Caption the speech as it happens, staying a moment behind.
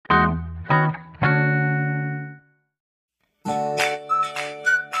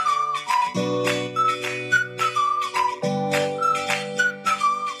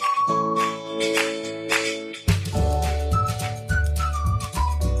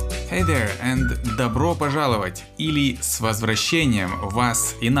Hey there and добро пожаловать или с возвращением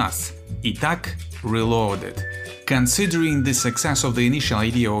вас и нас. Итак, Reloaded. Considering the success of the initial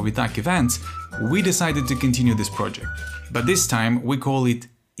idea of Itak events, we decided to continue this project. But this time we call it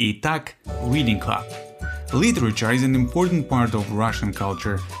Itak Reading Club. Literature is an important part of Russian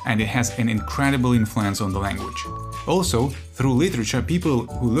culture and it has an incredible influence on the language. Also, through literature, people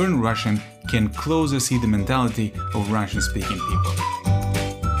who learn Russian can closer see the mentality of Russian-speaking people.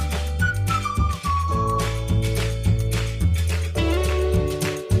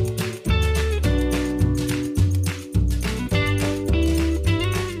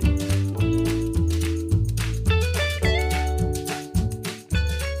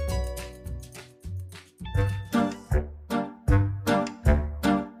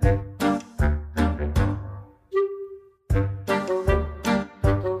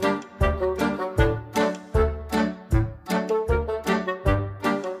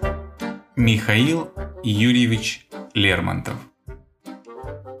 Михаил Юрьевич Лермонтов.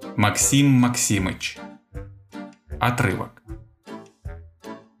 Максим Максимыч. Отрывок.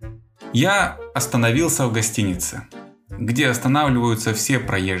 Я остановился в гостинице, где останавливаются все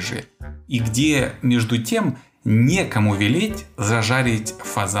проезжие, и где, между тем, некому велеть зажарить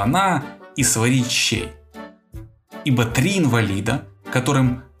фазана и сварить щей. Ибо 3 инвалида,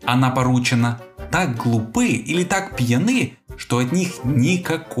 которым она поручена, так глупы или так пьяны, что от них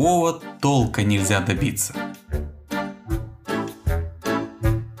никакого толка нельзя добиться.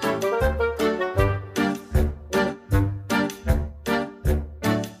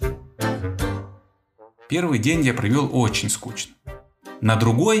 Первый день я провел очень скучно. На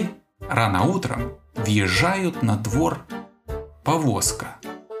другой, рано утром, въезжают на двор повозка.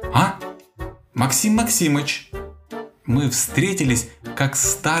 А? Максим Максимыч! Мы встретились как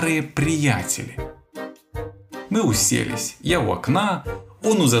старые приятели. Мы уселись, я у окна,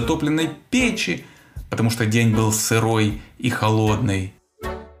 он у затопленной печи, потому что день был сырой и холодный.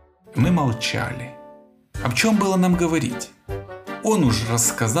 Мы молчали. Об чем было нам говорить? Он уж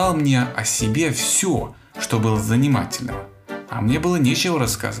рассказал мне о себе все, что было занимательного, а мне было нечего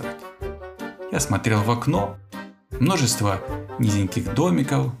рассказывать. Я смотрел в окно, множество низеньких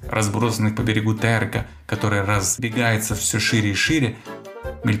домиков, разбросанных по берегу Терека, который разбегается все шире и шире,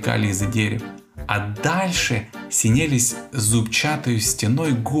 мелькали из-за дерев. А дальше синелись зубчатой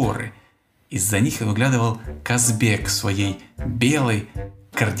стеной горы. Из-за них выглядывал Казбек в своей белой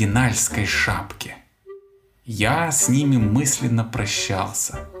кардинальской шапке. Я с ними мысленно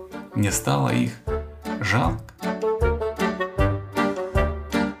прощался. Мне стало их жалко.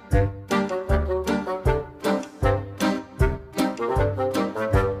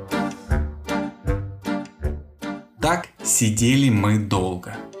 Так сидели мы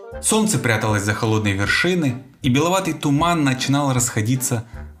долго. Солнце пряталось за холодные вершины, и беловатый туман начинал расходиться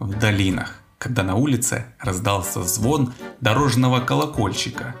в долинах, когда на улице раздался звон дорожного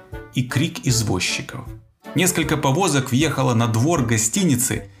колокольчика и крик извозчиков. Несколько повозок въехало на двор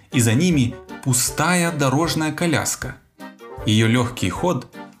гостиницы, и за ними пустая дорожная коляска. Ее легкий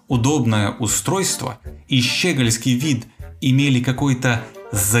ход, удобное устройство и щегольский вид имели какой-то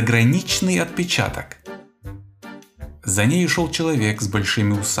заграничный отпечаток. За ней шел человек с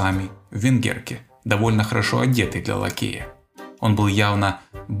большими усами в венгерке, довольно хорошо одетый для лакея. Он был явно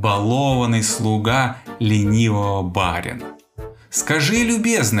балованный слуга ленивого барина. «Скажи,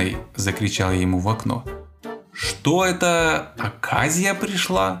 любезный!» – закричал я ему в окно. «Что это, оказия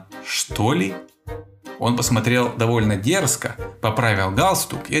пришла, что ли?» Он посмотрел довольно дерзко, поправил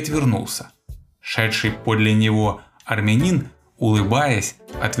галстук и отвернулся. Шедший подле него армянин, улыбаясь,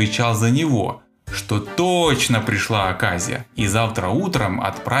 отвечал за него, что точно пришла оказия и завтра утром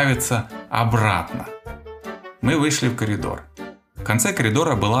отправится обратно. Мы вышли в коридор. В конце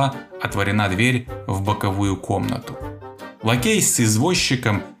коридора была отворена дверь в боковую комнату. Лакей с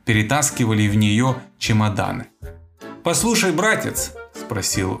извозчиком перетаскивали в нее чемоданы. «Послушай, братец», –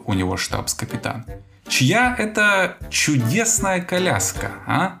 спросил у него штабс-капитан, – «чья это чудесная коляска,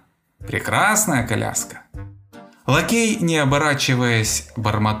 а? Прекрасная коляска». Лакей, не оборачиваясь,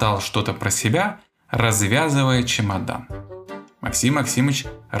 бормотал что-то про себя, развязывая чемодан. Максим Максимыч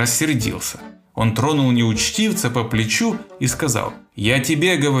рассердился. Он тронул неучтивца по плечу и сказал: «Я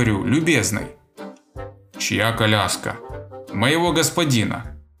тебе говорю, любезный». «Чья коляска?» «Моего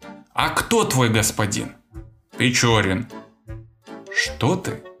господина». «А кто твой господин?» «Печорин». «Что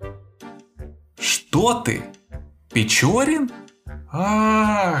ты? Что ты? Печорин?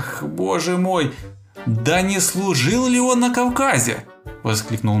 Ах, боже мой! Да не служил ли он на Кавказе?» –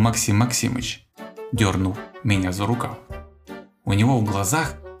 воскликнул Максим Максимыч, дернув меня за рукав. У него в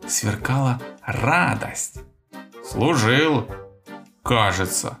глазах сверкала радость. «Служил,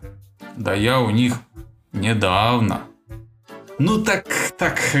 кажется», Да я у них недавно. Ну так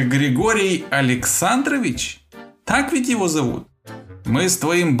Григорий Александрович? Так ведь его зовут? Мы с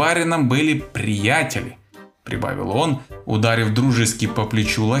твоим барином были приятели, прибавил он, ударив дружески по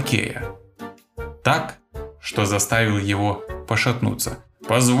плечу лакея. Так, что заставил его пошатнуться.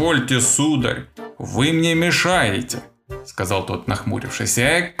 «Позвольте, сударь, вы мне мешаете», — сказал тот, нахмурившись.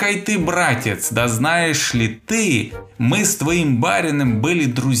 «Экай ты, братец, да знаешь ли ты, мы с твоим барином были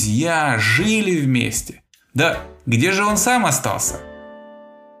друзья, жили вместе. Да где же он сам остался?»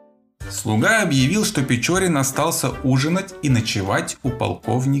 Слуга объявил, что Печорин остался ужинать и ночевать у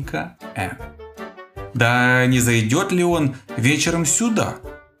полковника Н. «Да не зайдет ли он вечером сюда?»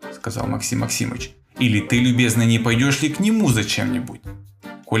 — сказал Максим Максимыч. «Или ты, любезно, не пойдешь ли к нему зачем-нибудь?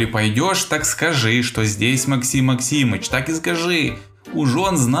 Коли пойдешь, так скажи, что здесь Максим Максимыч, так и скажи, уж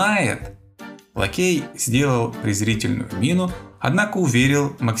он знает». Лакей сделал презрительную мину, однако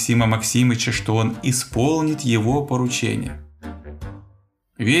уверил Максима Максимыча, что он исполнит его поручение.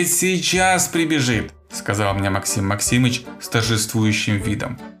 «Ведь сейчас прибежит», — сказал мне Максим Максимыч с торжествующим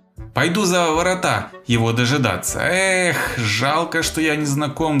видом. «Пойду за ворота его дожидаться. Эх, жалко, что я не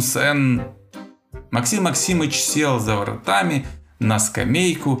знаком с Н...» Максим Максимыч сел за воротами на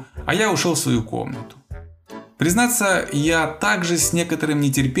скамейку, а я ушел в свою комнату. Признаться, я также с некоторым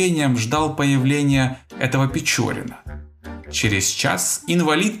нетерпением ждал появления этого Печорина. Через час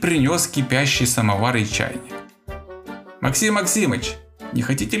инвалид принес кипящий самовар и чайник. «Максим Максимыч, не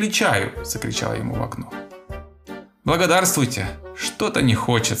хотите ли чаю?» – закричал ему в окно. «Благодарствуйте, что-то не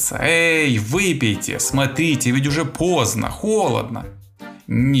хочется. Эй, выпейте, смотрите, ведь уже поздно, холодно».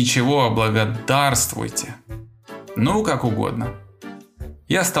 «Ничего, благодарствуйте». «Ну, как угодно».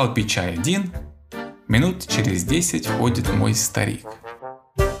 Я стал пить чай один. Минут через 10 входит мой старик.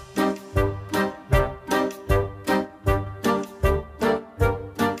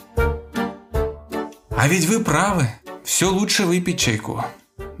 «А ведь вы правы, все лучше выпить чайку.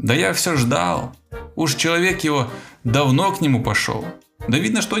 Да я все ждал. Уж человек его давно к нему пошел. Да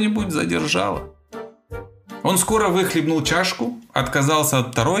видно, что-нибудь задержало». Он скоро выхлебнул чашку, отказался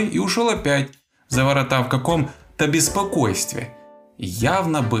от второй и ушел опять за ворота в каком-то беспокойстве.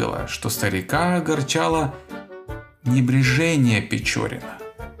 Явно было, что старика огорчало небрежение Печорина.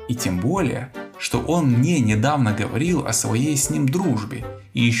 И тем более, что он мне недавно говорил о своей с ним дружбе,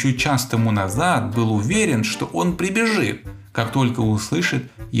 и еще час тому назад был уверен, что он прибежит, как только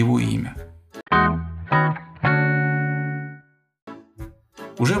услышит его имя.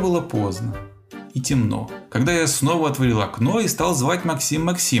 Уже было поздно и темно, когда я снова отворил окно и стал звать Максима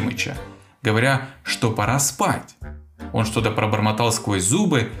Максимыча, говоря, что пора спать. Он что-то пробормотал сквозь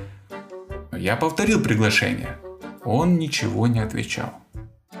зубы, но я повторил приглашение. Он ничего не отвечал.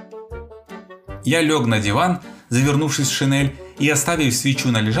 Я лег на диван, завернувшись в шинель, и, оставив свечу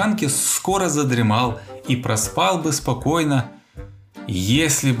на лежанке, скоро задремал и проспал бы спокойно,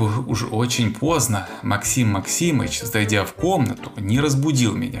 если бы уж очень поздно Максим Максимыч, зайдя в комнату, не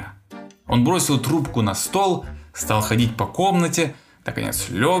разбудил меня. Он бросил трубку на стол, стал ходить по комнате, наконец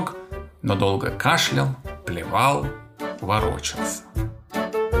лег, но долго кашлял, плевал, ворочался.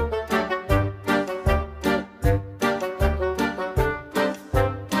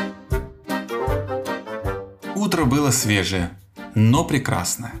 Утро было свежее, но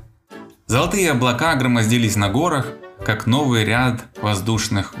прекрасное. Золотые облака громоздились на горах, как новый ряд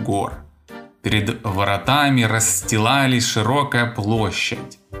воздушных гор. Перед воротами расстилалась широкая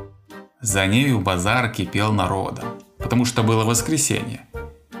площадь. За нею базар кипел народом, потому что было воскресенье.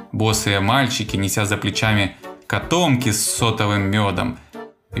 Босые мальчики, неся за плечами котомки с сотовым медом,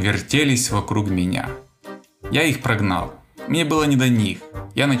 вертелись вокруг меня. Я их прогнал. Мне было не до них.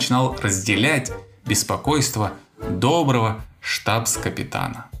 Я начинал разделять беспокойство доброго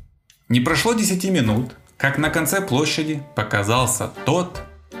штабс-капитана. Не прошло 10 минут, как на конце площади показался тот,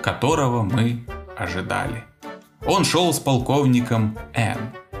 которого мы ожидали. Он шел с полковником Н,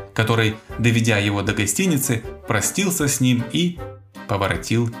 который, доведя его до гостиницы, простился с ним и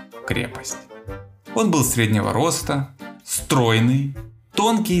поворотил в крепость. Он был среднего роста, стройный,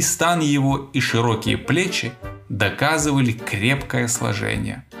 тонкий стан его и широкие плечи доказывали крепкое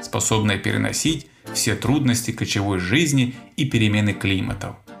сложение, способное переносить все трудности кочевой жизни и перемены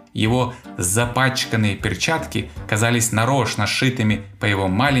климатов. Его запачканные перчатки казались нарочно сшитыми по его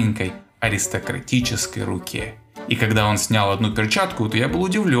маленькой аристократической руке. И когда он снял одну перчатку, то я был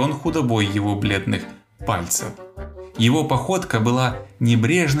удивлен худобой его бледных пальцев. Его походка была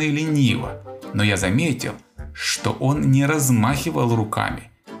небрежна и ленива, но я заметил, что он не размахивал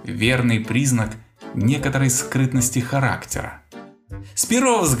руками, верный признак некоторой скрытности характера. С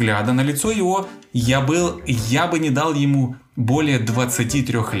первого взгляда на лицо его я бы не дал ему более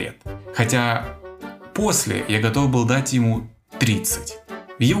 23 лет. Хотя после я готов был дать ему 30.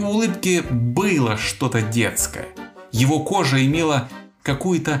 В его улыбке было что-то детское. Его кожа имела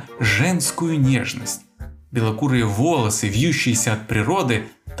какую-то женскую нежность. Белокурые волосы, вьющиеся от природы,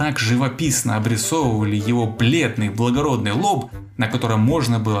 так живописно обрисовывали его бледный благородный лоб, на котором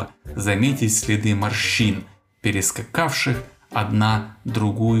можно было заметить следы морщин, перескакавших одна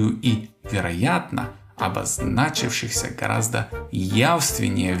другую и, вероятно, обозначившихся гораздо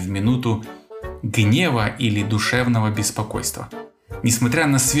явственнее в минуту гнева или душевного беспокойства. Несмотря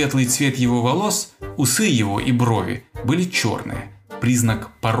на светлый цвет его волос, усы его и брови были черные, признак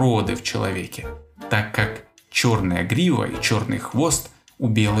породы в человеке, так как черная грива и черный хвост у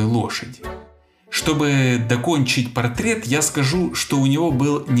белой лошади. Чтобы докончить портрет, я скажу, что у него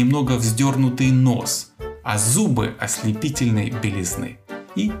был немного вздернутый нос, а зубы ослепительной белизны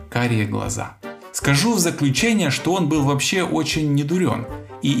и карие глаза. Скажу в заключение, что он был вообще очень недурен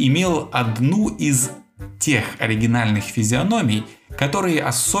и имел одну из тех оригинальных физиономий, которые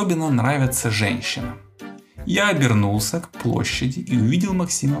особенно нравятся женщинам. Я обернулся к площади и увидел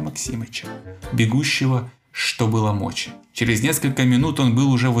Максима Максимыча, бегущего, что было мочи. Через несколько минут он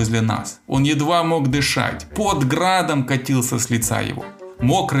был уже возле нас. Он едва мог дышать, пот градом катился с лица его.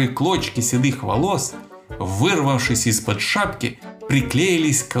 Мокрые клочки седых волос, вырвавшись из-под шапки,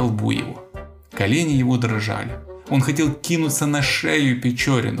 приклеились к колбу его. Колени его дрожали. Он хотел кинуться на шею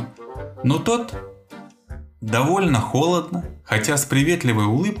Печорину, но тот довольно холодно, хотя с приветливой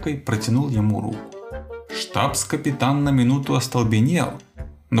улыбкой, протянул ему руку. Штабс-капитан на минуту остолбенел,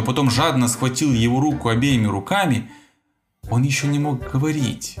 но потом жадно схватил его руку обеими руками. Он еще не мог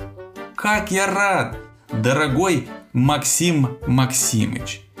говорить. «Как я рад, дорогой Максим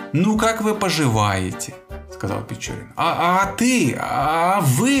Максимыч! Ну как вы поживаете?» — сказал Печорин. А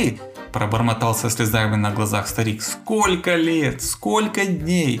вы?» — пробормотал со слезами на глазах старик. «Сколько лет, сколько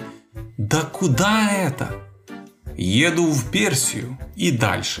дней! Да куда это?» «Еду в Персию и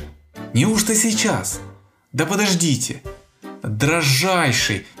дальше». «Неужто сейчас?» «Да подождите!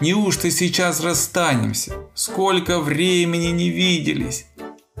 Дрожайший, неужто сейчас расстанемся? Сколько времени не виделись!»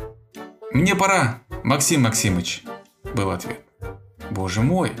 «Мне пора, Максим Максимыч», — был ответ. Боже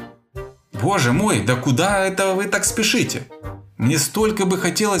мой, да куда это вы так спешите? Мне столько бы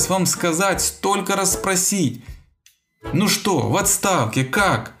хотелось вам сказать, столько раз спросить. Ну что, в отставке,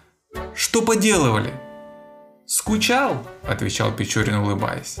 как? Что поделывали?» «Скучал», — отвечал Печорин,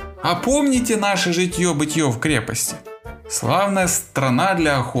 улыбаясь. «А помните наше житье-бытье в крепости? Славная страна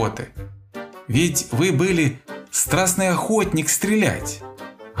для охоты. Ведь вы были страстный охотник стрелять.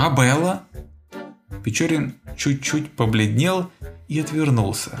 А Белла?» Печорин чуть-чуть побледнел и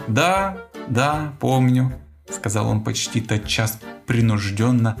отвернулся. «Да, помню», — сказал он почти тотчас,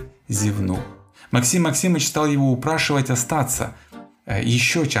 принужденно зевнул. Максим Максимыч стал его упрашивать остаться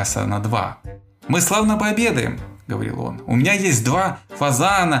еще часа на 2. «Мы славно пообедаем», — говорил он. «У меня есть 2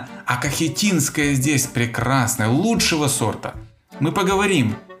 фазана, а кахетинская здесь прекрасная, лучшего сорта. Мы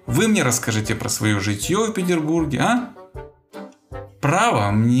поговорим. Вы мне расскажете про свое житье в Петербурге, а?»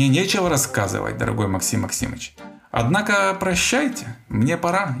 «Право, мне нечего рассказывать, дорогой Максим Максимыч. Однако прощайте, мне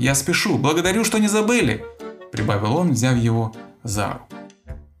пора, я спешу. Благодарю, что не забыли», — прибавил он, взяв его за руку.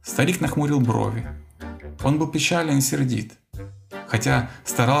 Старик нахмурил брови. Он был печален и сердит, хотя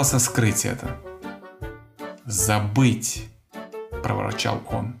старался скрыть это. «Забыть», — проворчал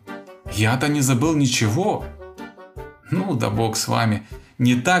он. «Я-то не забыл ничего». «Ну да бог с вами,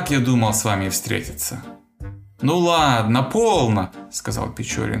 не так я думал с вами встретиться». «Ну ладно, полно», — сказал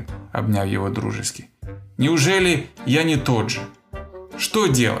Печорин, обняв его дружески. «Неужели я не тот же? Что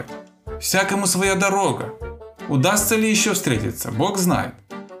делать? Всякому своя дорога. Удастся ли еще встретиться, бог знает».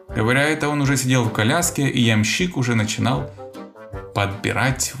 Говоря это, он уже сидел в коляске, и ямщик уже начинал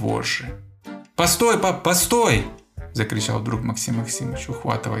подбирать вожжи. «Постой, пап, постой!» — закричал вдруг Максим Максимович,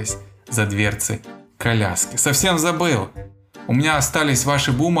 ухватываясь за дверцы коляски. «Совсем забыл! У меня остались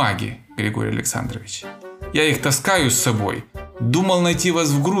ваши бумаги, Григорий Александрович. Я их таскаю с собой. Думал найти вас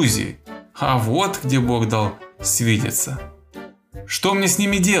в Грузии. А вот где Бог дал свидеться. Что мне с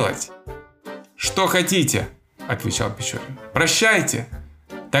ними делать?» «Что хотите?» — отвечал Печорин. «Прощайте!»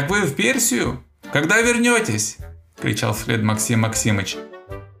 «Так вы в Персию? Когда вернетесь?» — кричал вслед Максим Максимыч.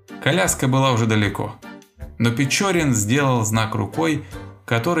 Коляска была уже далеко, но Печорин сделал знак рукой,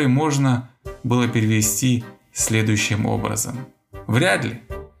 который можно было перевести следующим образом. «Вряд ли.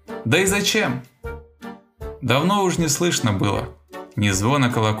 Да и зачем?» Давно уж не слышно было ни звона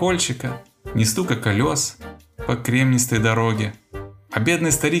колокольчика, ни стука колес по кремнистой дороге, а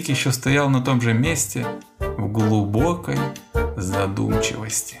бедный старик еще стоял на том же месте в глубокой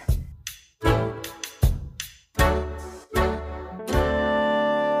задумчивости.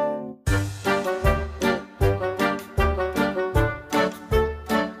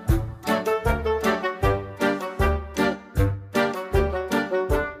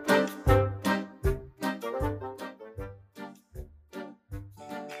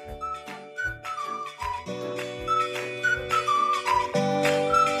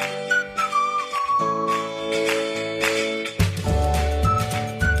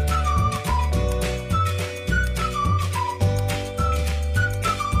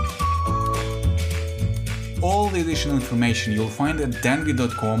 the additional information you'll find at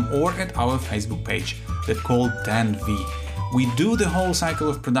danvi.com or at our Facebook page that's called danvi. We do the whole cycle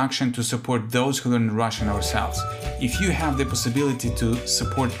of production to support those who learn Russian ourselves. If you have the possibility to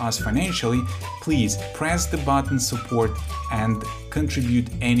support us financially, please press the button support and contribute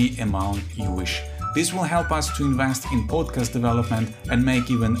any amount you wish. This will help us to invest in podcast development and make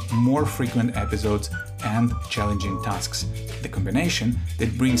even more frequent episodes and challenging tasks. The combination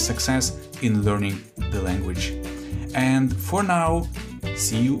that brings success in learning the language. And for now,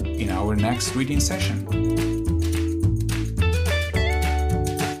 see you in our next reading session.